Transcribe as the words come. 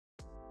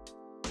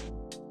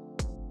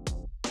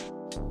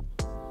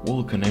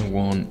Welcome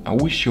everyone, I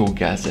wish you all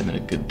guys having a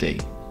good day.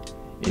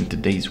 In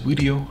today's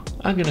video,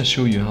 I'm gonna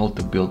show you how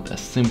to build a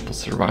simple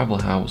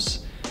survival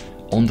house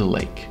on the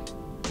lake.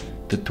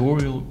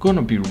 Tutorial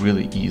gonna be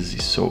really easy,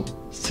 so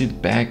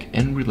sit back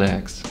and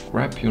relax,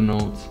 grab your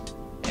notes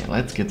and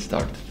let's get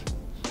started.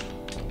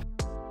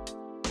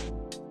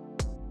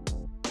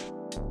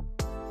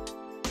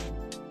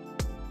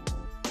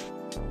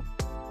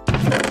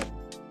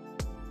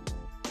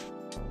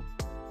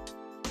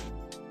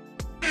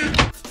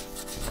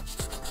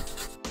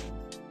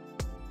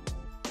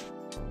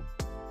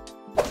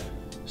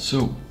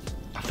 So,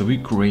 after we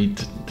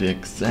create the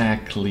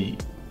exactly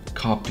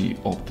copy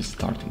of the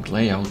starting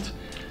layout,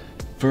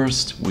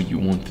 first what you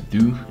want to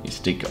do is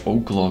take an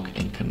oak log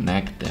and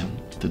connect them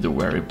to the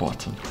very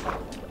bottom.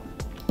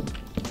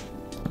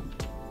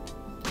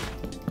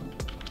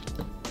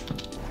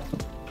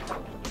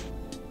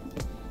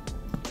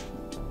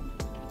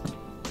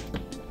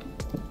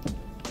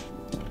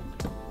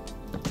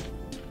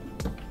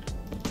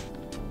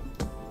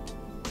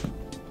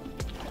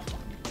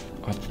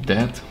 After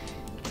that,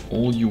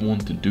 all you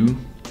want to do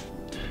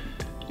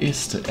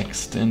is to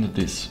extend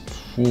this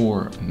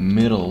 4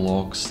 middle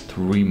logs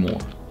 3 more.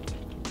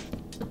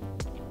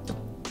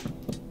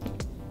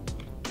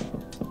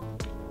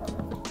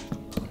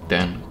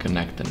 Then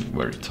connect them at the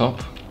very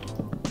top.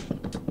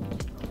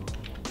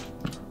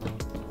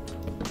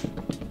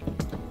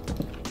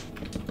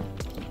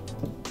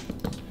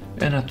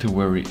 And at the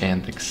very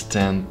end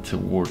extend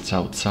towards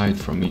outside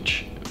from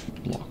each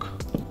block.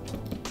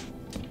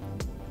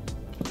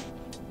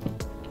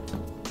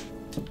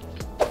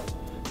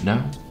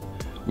 Now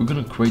we're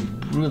gonna create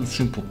really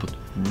simple but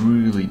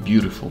really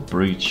beautiful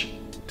bridge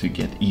to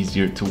get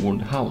easier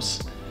toward the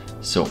house.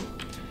 So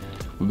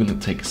we're gonna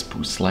take a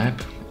spruce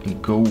slab and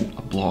go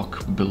a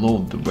block below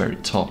the very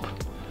top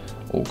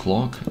oak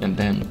log and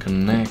then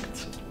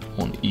connect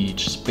on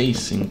each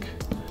spacing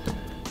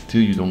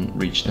till you don't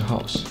reach the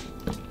house.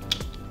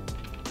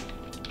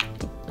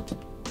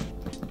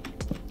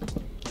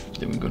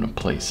 Then we're gonna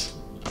place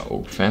an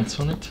oak fence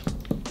on it.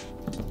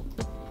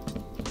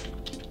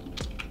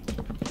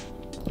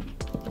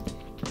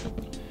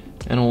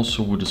 And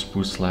also with the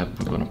spruce slab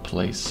we're gonna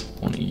place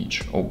on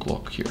each oak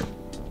log here.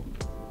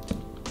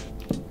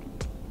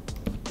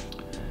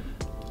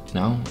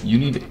 Now you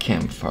need a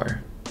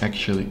campfire,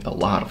 actually a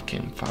lot of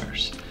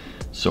campfires.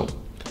 So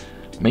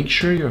make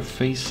sure you're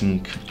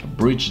facing a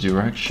bridge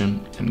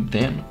direction and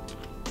then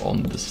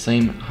on the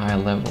same high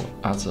level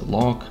as a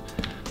log,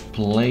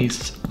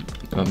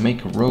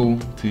 make a row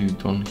till you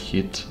don't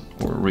hit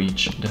or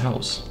reach the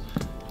house.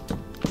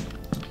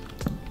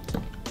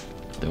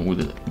 Then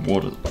with a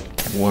water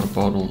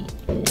bottle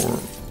or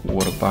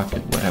water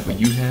bucket, whatever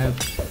you have,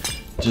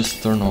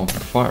 just turn off the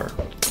fire.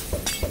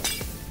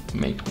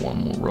 Make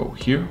one more row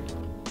here.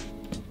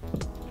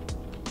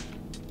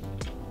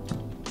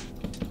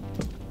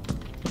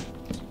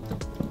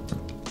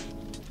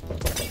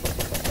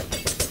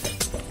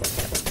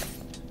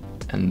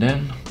 And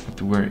then at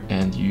the very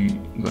end you're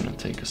gonna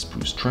take a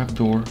spruce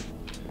trapdoor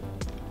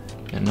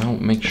and now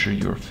make sure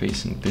you're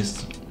facing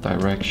this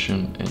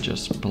direction and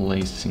just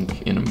placing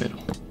in the middle.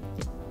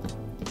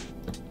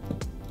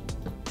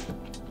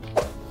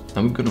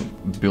 Now we're gonna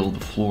build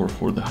the floor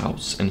for the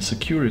house and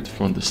secure it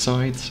from the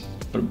sides,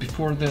 but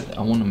before that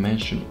I want to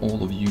mention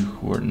all of you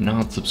who are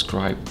not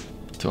subscribed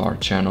to our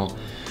channel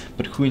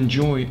but who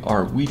enjoy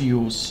our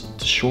videos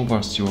to show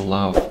us your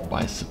love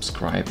by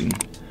subscribing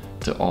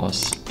to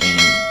us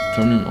and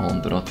turning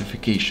on the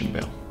notification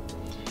bell.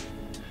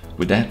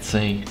 With that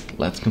said,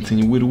 let's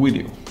continue with the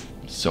video.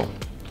 So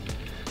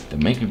to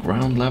make a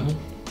ground level,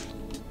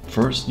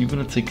 first you're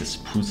gonna take a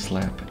spruce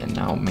slab and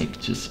now make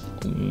just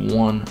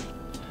one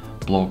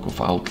block of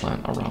outline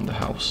around the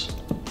house.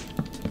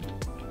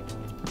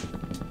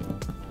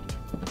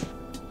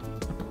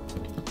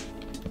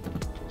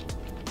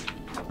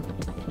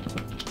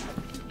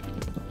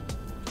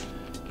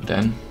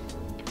 Then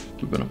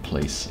we're gonna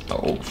place an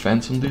oak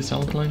fence on this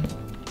outline.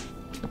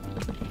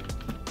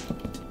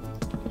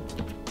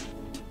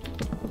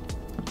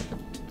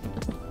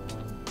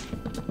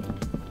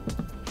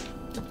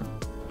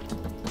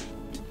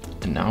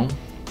 And now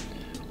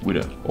with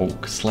an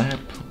oak slab,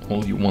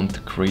 all you want to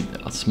create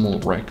a small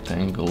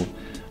rectangle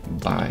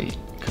by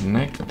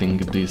connecting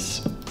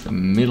these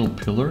middle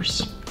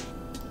pillars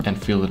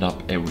and fill it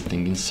up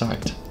everything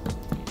inside.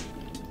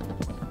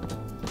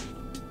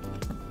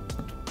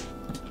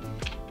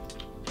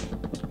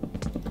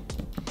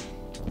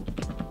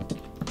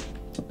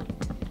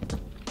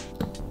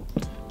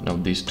 Now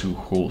these 2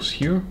 holes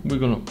here, we're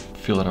gonna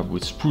fill it up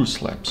with spruce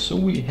slabs, so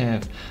we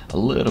have a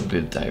little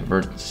bit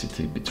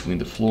diversity between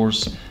the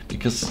floors,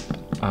 because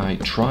I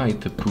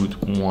tried to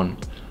put one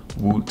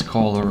wood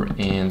color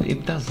and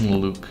it doesn't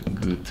look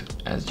good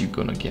as you're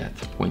gonna get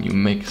when you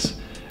mix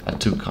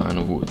 2 kind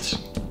of woods.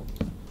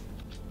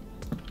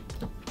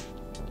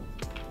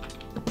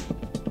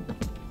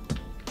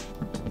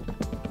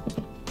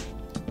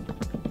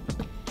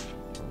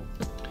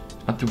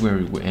 At the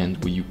very end,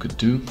 what you could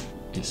do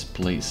is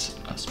place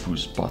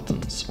spruce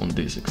buttons on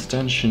these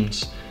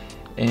extensions,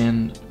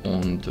 and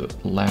on the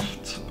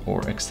left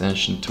or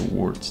extension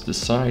towards the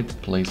side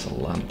place a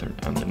lantern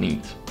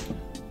underneath.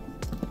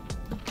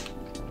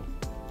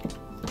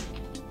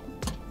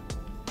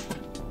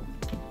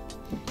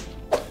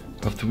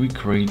 After we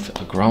create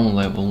a ground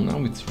level,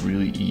 now it's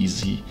really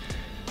easy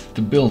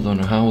to build on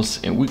a house,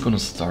 and we're gonna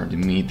start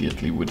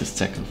immediately with the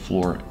second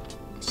floor.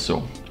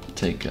 So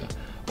take a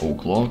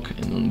oak log,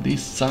 and on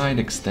this side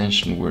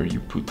extension where you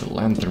put the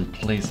lantern,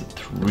 place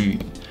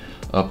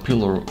a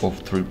pillar of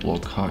 3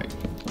 block high.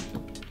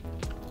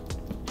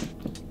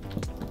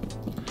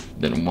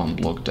 Then 1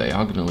 block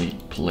diagonally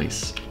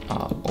place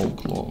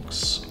oak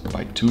logs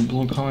by 2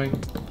 block high.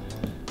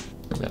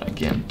 Then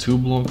again 2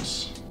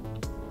 blocks.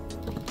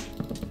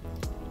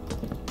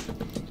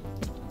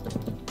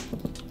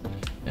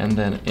 And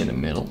then in the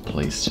middle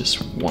place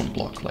just 1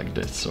 block like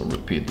this. So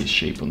repeat this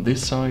shape on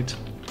this side.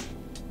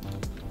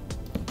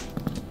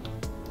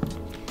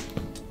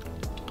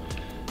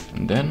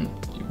 And then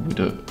with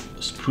a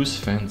spruce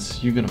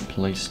fence, you're gonna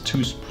place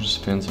 2 spruce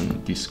fence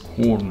on this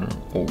corner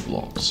oak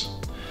logs.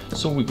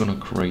 So we're gonna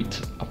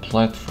create a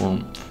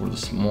platform for the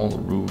smaller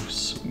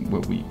roofs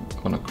where we're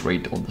gonna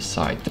create on the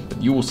side,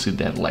 but you will see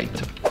that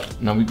later.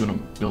 Now we're gonna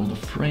build a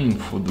frame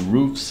for the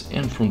roofs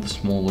and from the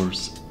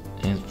smallers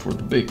and for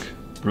the big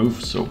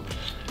roof. So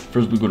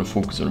first we're gonna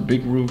focus on a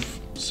big roof.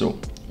 So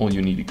all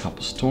you need is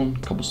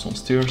cobblestone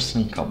stairs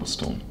and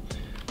cobblestone.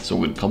 So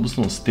with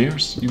cobblestone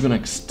stairs, you're gonna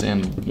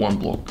extend 1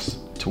 block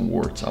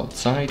towards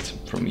outside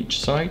from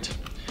each side.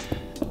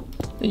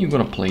 Then you're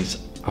gonna place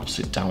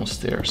upside down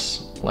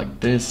stairs like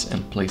this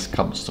and place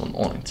cobblestone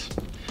on it.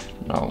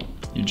 Now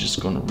you're just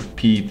gonna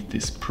repeat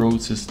this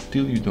process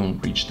till you don't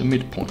reach the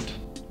midpoint.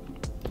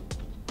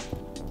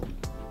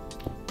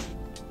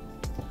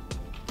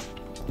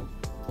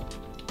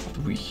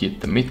 After we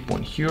hit the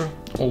midpoint here,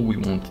 all we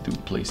want to do is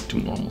place 2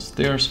 normal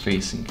stairs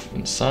facing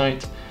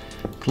inside,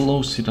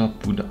 close it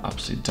up with the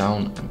upside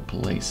down and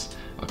place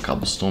a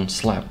cobblestone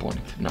slab on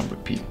it. Now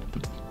repeat the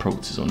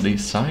process on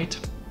this side.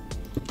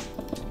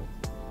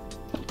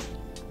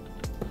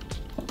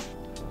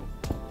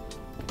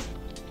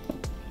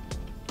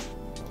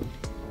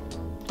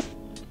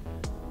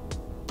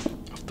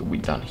 After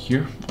we're done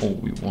here, all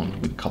we want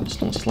with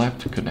cobblestone slab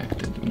to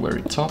connect it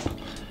very top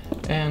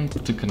and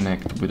to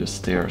connect with the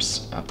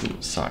stairs at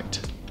the side.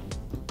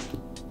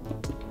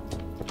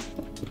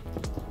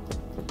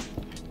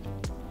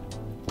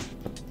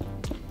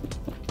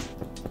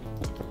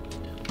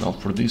 Now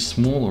for these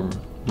smaller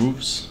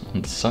roofs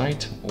on the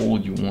side, all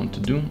you want to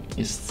do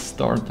is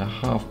start a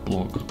half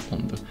block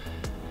on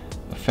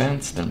the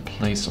fence, then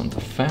place on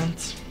the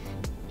fence,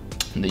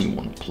 and then you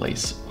want to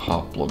place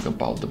half block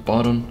about the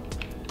bottom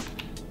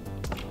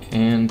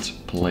and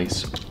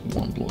place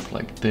 1 block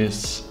like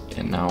this,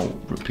 and now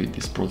repeat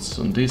this process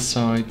on this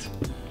side.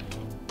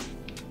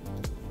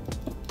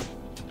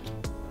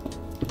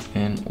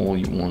 And all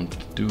you want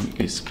to do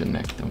is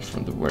connect them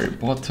from the very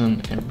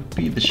bottom and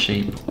repeat the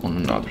shape on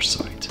another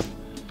side.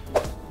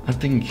 I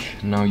think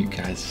now you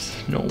guys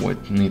know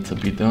what needs to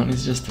be done.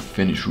 It's just a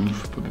finished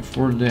roof, but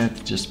before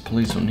that, just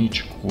place on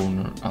each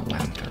corner a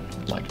lantern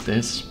like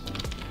this.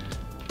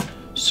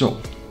 So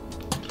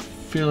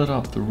fill it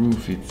up the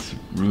roof, it's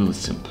really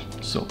simple.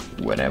 So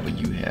whenever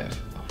you have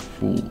a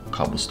full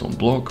cobblestone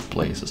block,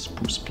 place a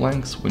spruce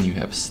planks. When you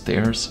have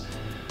stairs,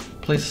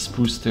 place a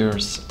spruce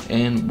stairs,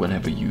 and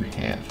whenever you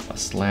have a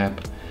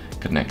slab,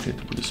 connect it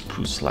with a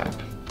spruce slab.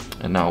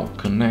 And now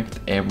connect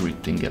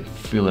everything and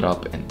fill it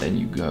up, and then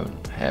you go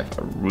have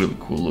a really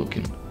cool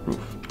looking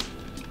roof.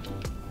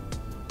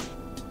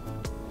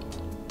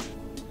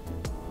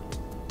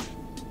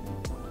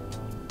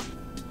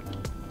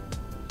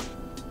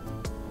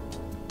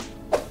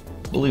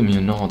 Believe me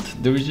or not,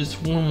 there is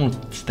just one more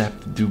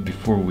step to do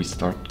before we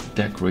start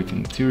decorating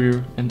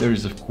interior, and there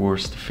is of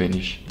course to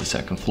finish the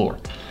second floor.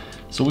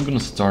 So we're gonna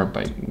start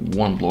by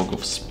 1 block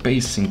of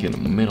spacing in the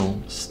middle,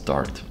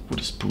 start with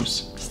the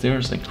spruce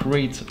stairs and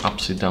create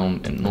upside down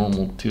and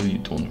normal till you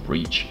don't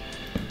reach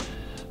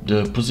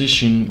the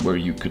position where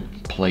you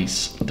could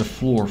place the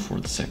floor for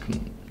the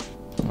second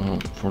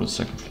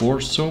floor,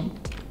 so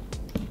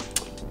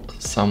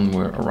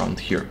somewhere around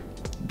here.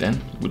 Then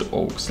with the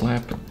oak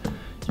slab,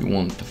 you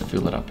want to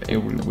fill it up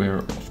everywhere,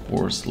 of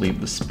course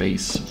leave the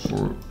space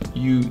for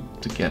you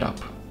to get up.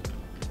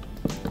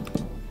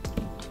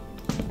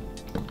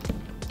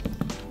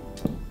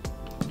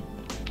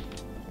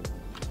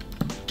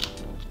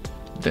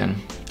 Then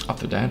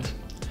after that,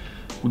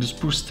 with the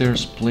spruce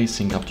stairs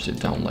placing upside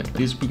down like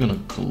this, we're gonna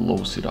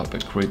close it up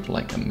and create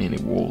like a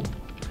mini wall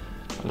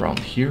around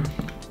here.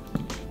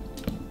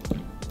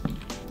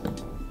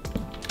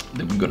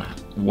 Then we're gonna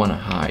wanna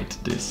hide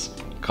this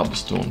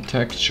cobblestone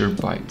texture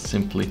by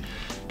simply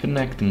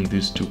connecting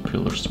these 2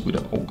 pillars with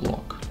an oak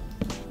log.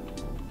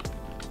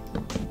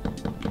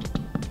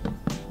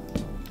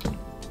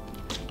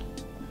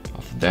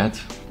 After that,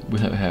 we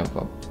have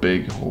a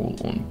big hole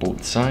on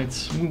both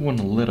sides. We want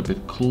a little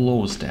bit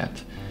close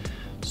that.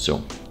 So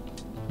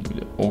with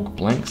the oak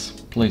planks,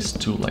 place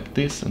 2 like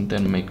this, and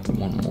then make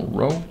 1 more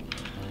row,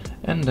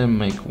 and then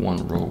make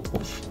 1 row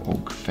of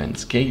oak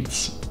fence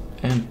gates,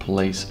 and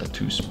place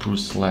 2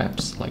 spruce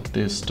slabs like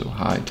this to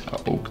hide our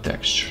oak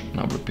texture.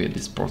 Now repeat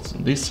this process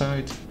on this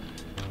side.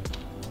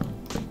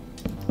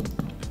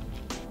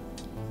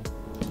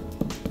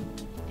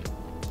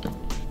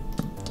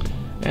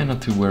 And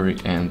at the very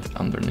end,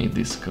 underneath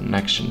this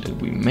connection that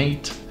we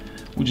made,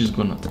 we're just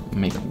gonna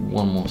make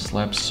 1 more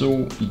slab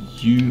so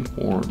you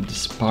or the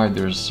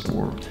spiders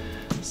or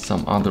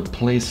some other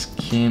place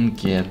can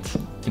get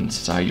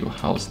inside your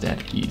house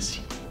that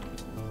easy.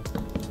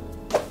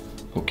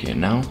 Okay,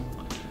 now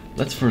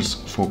let's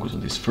first focus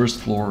on this first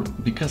floor,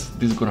 because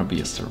this is gonna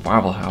be a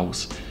survival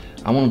house.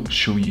 I want to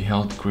show you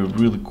how to create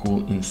really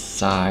cool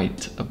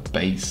inside a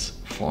base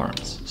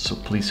farms, so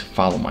please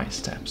follow my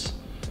steps.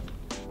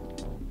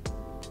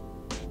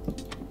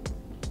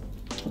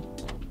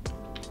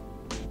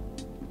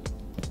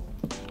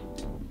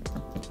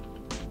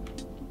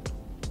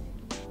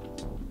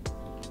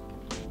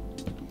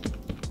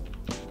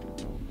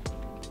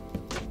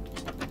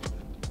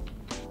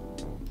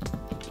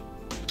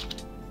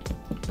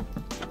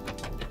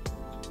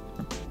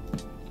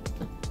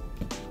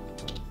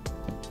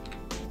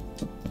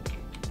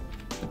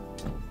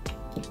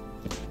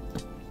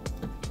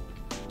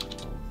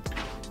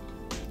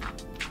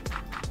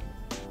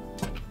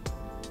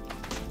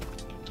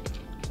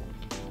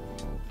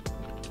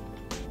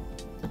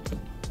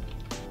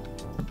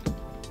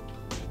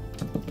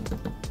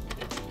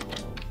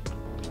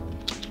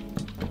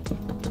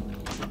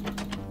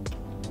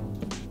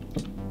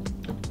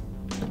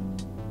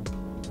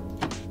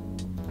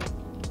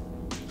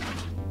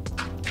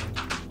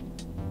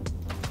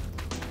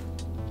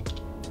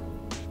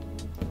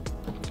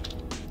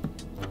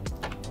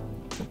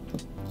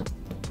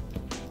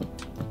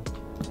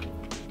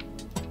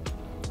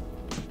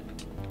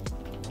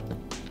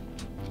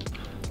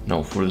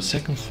 Now for the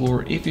second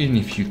floor, even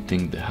if you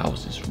think the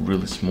house is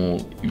really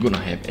small, you're gonna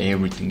have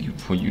everything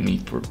you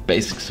need for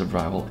basic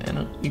survival,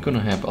 and you're gonna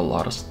have a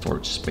lot of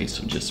storage space,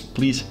 so just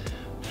please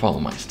follow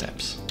my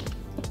steps.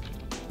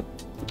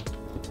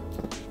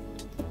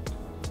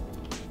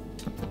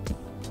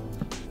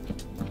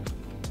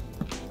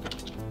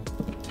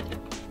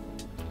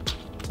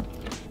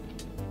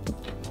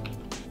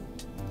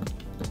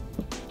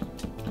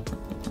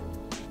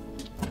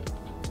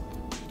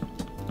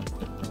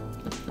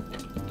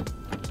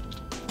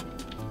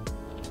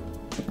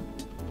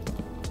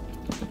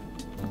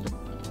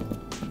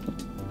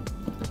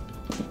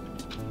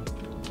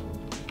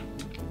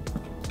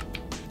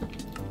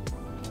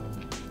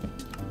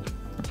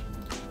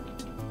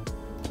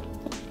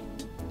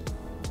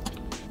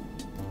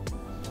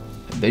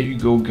 There you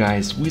go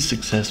guys, we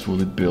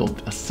successfully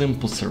built a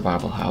simple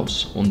survival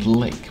house on the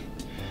lake.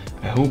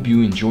 I hope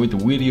you enjoyed the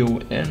video,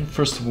 and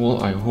first of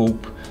all I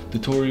hope the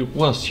tutorial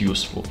was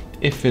useful.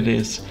 If it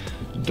is,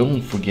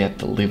 don't forget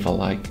to leave a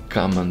like,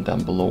 comment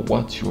down below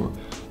what's your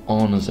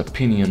honest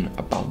opinion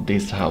about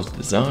this house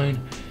design,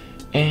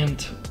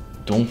 and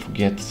don't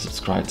forget to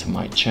subscribe to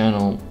my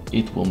channel.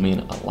 It will mean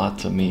a lot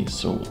to me,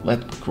 so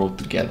let's grow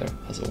together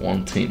as a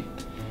one team.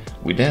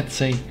 With that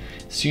said,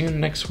 see you in the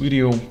next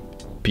video.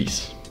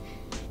 Peace.